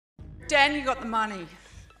Dan, you got the money.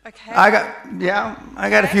 Okay. I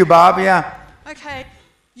got a few, Bob, yeah. Okay.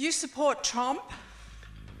 You support Trump?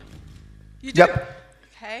 You do? Yep.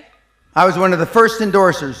 Okay. I was one of the first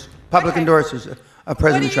endorsers, public endorsers of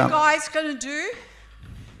President Trump. What are you guys going to do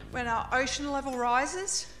when our ocean level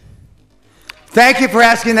rises? Thank you for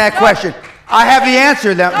asking that question. I have the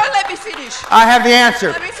answer. No, let me finish. I have the answer.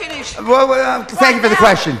 Let me finish. Well, thank you for the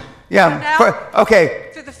question. Yeah. Okay.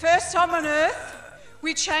 For the first time on Earth,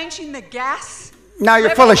 we're changing the gas. Now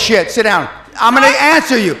you're full of shit. Sit down. I'm going to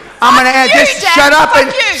answer you. I'm going to Fuck you, just Dan. shut up Fuck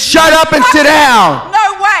and you. shut up and sit down.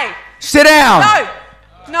 No way. Sit down.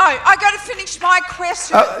 No. I got to finish my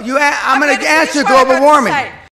question. I'm going to answer what I've global got to warming. say.